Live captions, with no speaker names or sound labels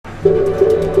What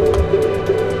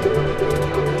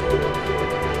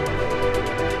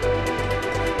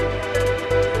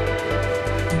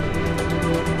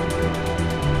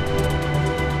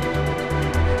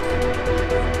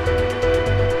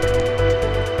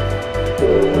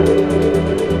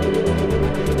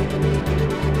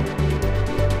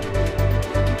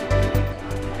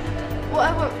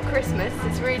I want for Christmas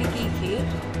is really geeky.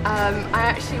 I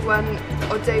actually won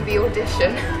Adobe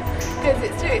Audition because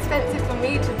it's too expensive for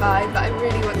me to buy, but I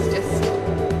really want to just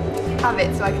have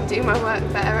it so I can do my work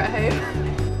better at home.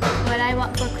 What I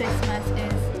want for Christmas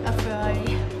is a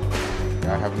Ferrari.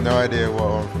 I have no idea what I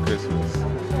want for Christmas.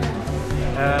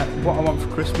 What I want for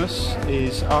Christmas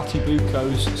is Artie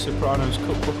Bucco's Sopranos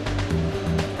cookbook.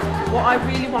 What I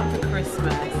really want for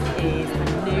Christmas is a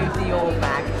new Dior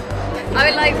bag. I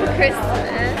would like for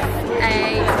Christmas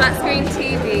a flat screen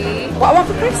TV. What I want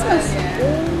for Christmas?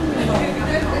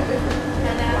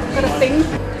 Got a thing.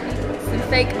 Some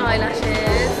fake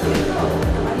eyelashes.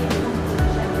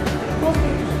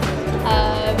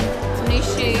 Some new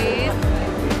shoes.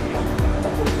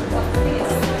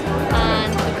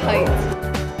 And a coat.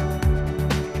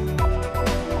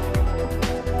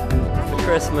 For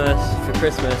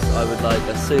Christmas, I would like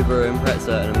a Subaru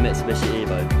Impreza and a Mitsubishi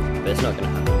Evo, but it's not going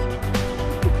to happen.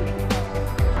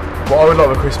 What I would like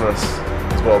for Christmas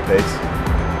is world peace.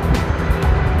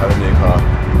 Have a new car.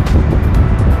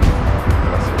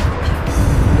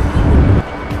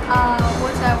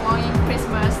 What I want in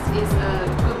Christmas is a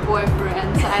good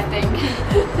boyfriend, I think.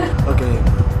 Okay,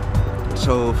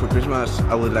 so for Christmas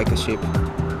I would like a ship.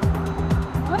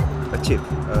 What? A chip.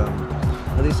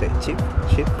 How do you say? Chip?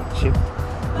 Ship? Ship?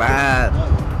 Bad.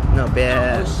 No,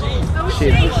 bad.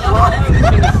 Ship.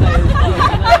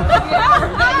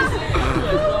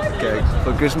 Okay,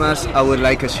 for Christmas I would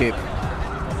like a ship.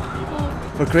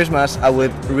 For Christmas I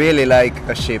would really like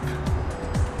a ship.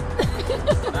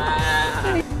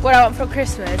 What I want for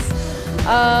Christmas?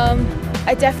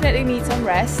 I definitely need some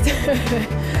rest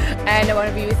and I want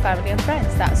to be with family and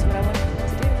friends. That's what I want to do for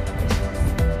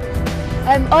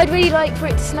Christmas. I'd really like for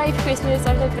it to snow for Christmas.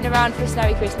 I've never been around for a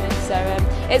snowy Christmas, so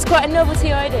it's quite a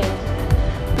novelty idea.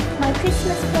 My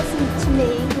Christmas present to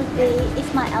me would be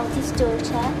if my eldest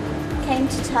daughter came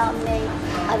to tell me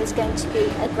I was going to be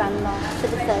a grandma for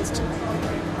the first time.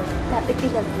 That would be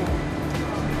lovely.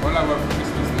 All I want for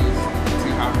Christmas is to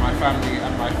have my family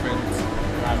and my friends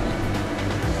around me.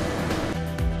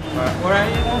 What I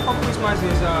want for Christmas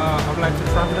is I would like to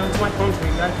travel down to my country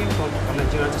where I came from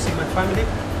Nigeria, to see my family,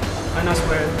 and as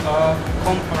well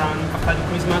come around after the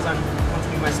Christmas and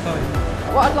continue my study.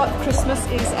 What I'd like for Christmas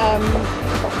is a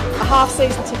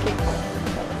half-season ticket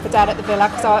for Dad at the Villa,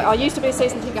 because I used to be a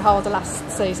season ticket holder last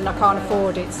season. I can't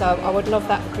afford it, so I would love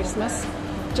that for Christmas.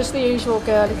 Just the usual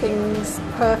girly things: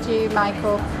 perfume,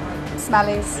 makeup,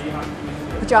 smellies,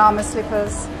 pyjamas,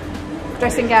 slippers,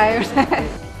 dressing gown.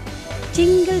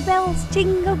 Jingle bells,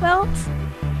 jingle bells.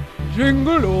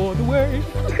 Jingle all the way.